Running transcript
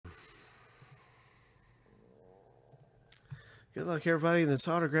Good luck, everybody, in this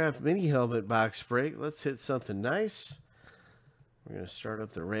autographed mini helmet box break. Let's hit something nice. We're going to start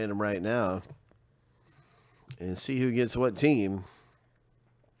up the random right now and see who gets what team.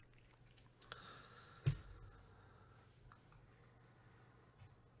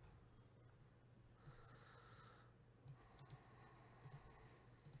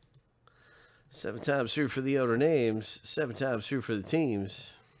 Seven times through for the owner names, 7 times through for the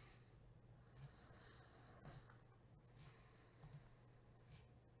teams.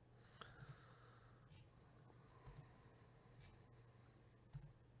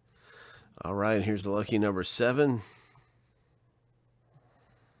 All right, here's the lucky number 7.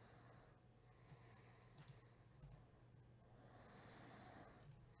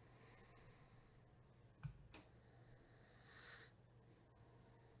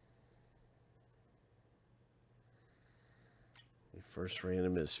 The first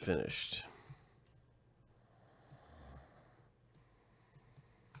random is finished.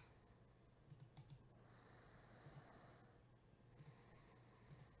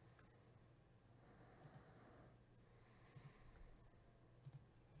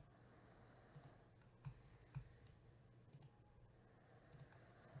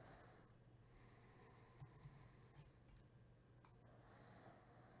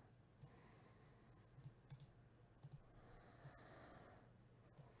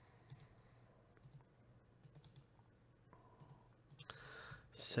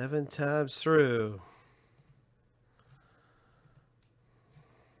 Seven times through.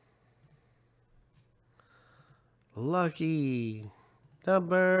 Lucky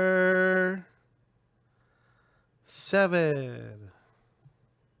number 7.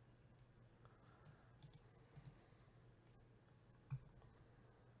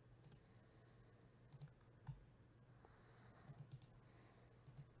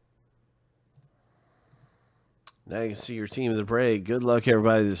 Now you can see your team of the break. Good luck,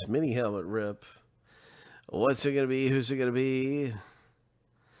 everybody. This mini helmet rip. What's it going to be? Who's it going to be?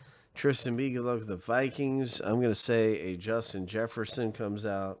 Tristan B, good luck with the Vikings. I'm going to say a Justin Jefferson comes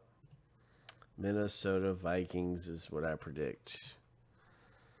out. Minnesota Vikings is what I predict.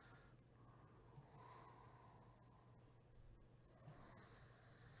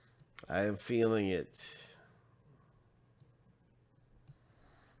 I am feeling it.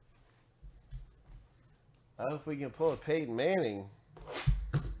 I hope we can pull a Peyton Manning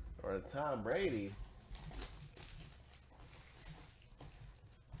or a Tom Brady.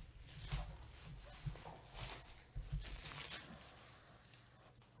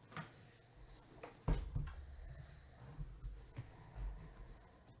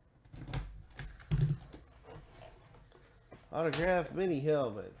 Autographed mini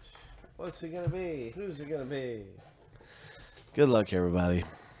helmet. What's it going to be? Who's it going to be? Good luck, everybody.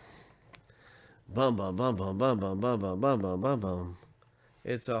 Bum, bum, bum, bum, bum, bum, bum, bum, bum, bum, bum, bum.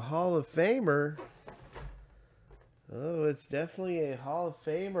 It's a Hall of Famer. Oh, it's definitely a Hall of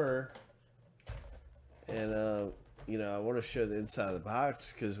Famer. And, you know, I want to show the inside of the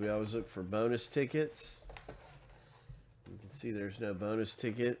box because we always look for bonus tickets. You can see there's no bonus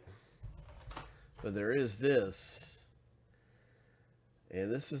ticket. But there is this. And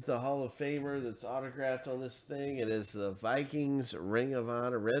this is the Hall of Famer that's autographed on this thing. It is the Vikings Ring of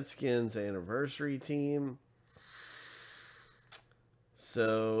Honor Redskins anniversary team.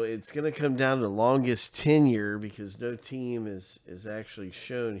 So it's going to come down to longest tenure because no team is actually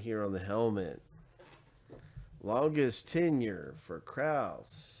shown here on the helmet. Longest tenure for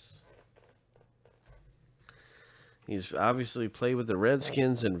Krause. He's obviously played with the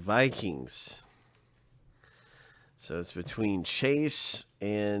Redskins and Vikings. So it's between Chase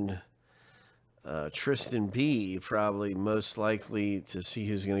and Tristan B, probably most likely to see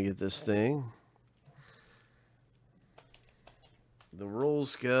who's going to get this thing. The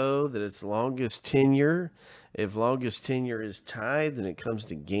rules go that it's longest tenure. If longest tenure is tied, then it comes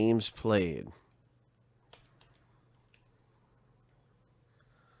to games played.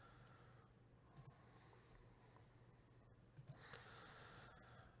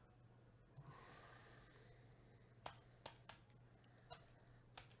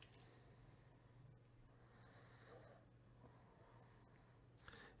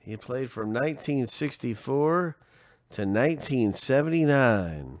 He played from 1964 to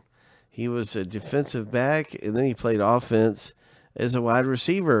 1979. He was a defensive back, and then he played offense as a wide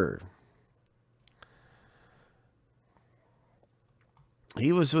receiver.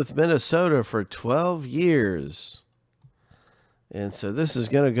 He was with Minnesota for 12 years. And so this is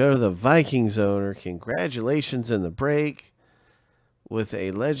going to go to the Vikings owner. Congratulations in the break with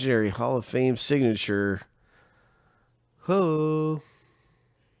a legendary Hall of Fame signature. Ho!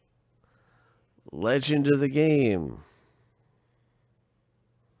 Legend of the game.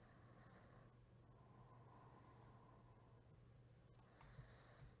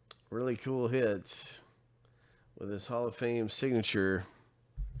 really cool hit with his Hall of Fame signature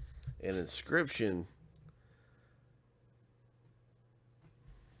and inscription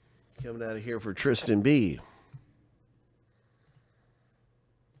coming out of here for Tristan B.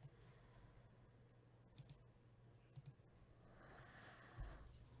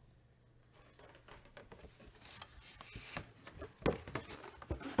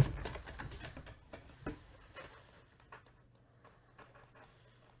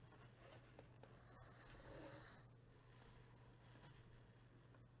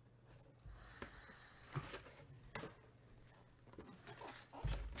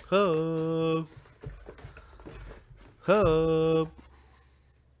 Hub. Hub.